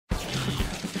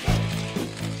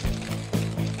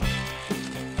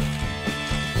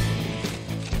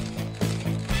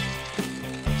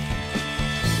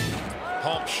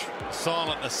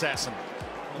silent assassin.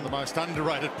 One of the most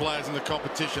underrated players in the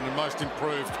competition and most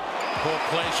improved. Port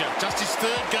Pleasure, just his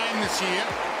third game this year.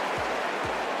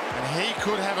 And he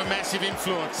could have a massive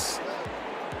influence.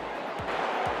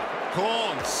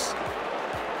 Corns.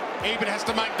 Eben has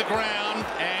to make the ground,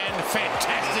 and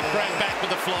fantastic grab back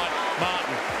with the flight.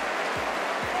 Martin.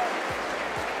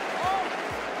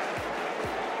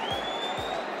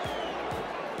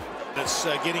 It's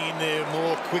getting in there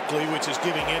more quickly, which is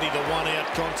giving Eddie the one-out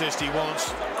contest he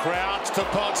wants. Crouch to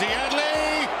Podsy.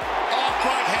 Adley! Oh,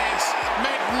 great hands.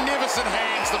 Magnificent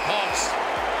hands, the Pods.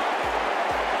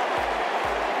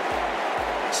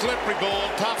 Slippery ball,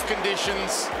 tough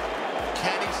conditions.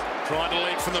 Caddies trying to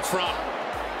lead from the front.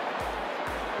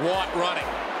 White running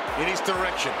in his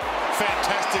direction.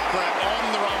 Fantastic grab on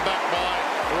the run back by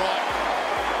Wright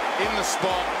in the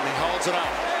spot, and he holds it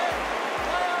up.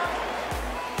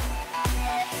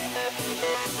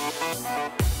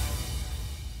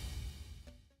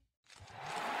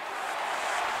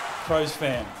 Crows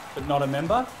fan, but not a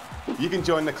member? You can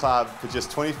join the club for just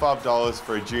 $25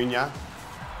 for a junior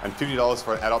and $50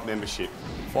 for an adult membership.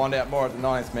 Find out more at the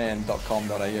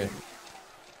 9thman.com.au.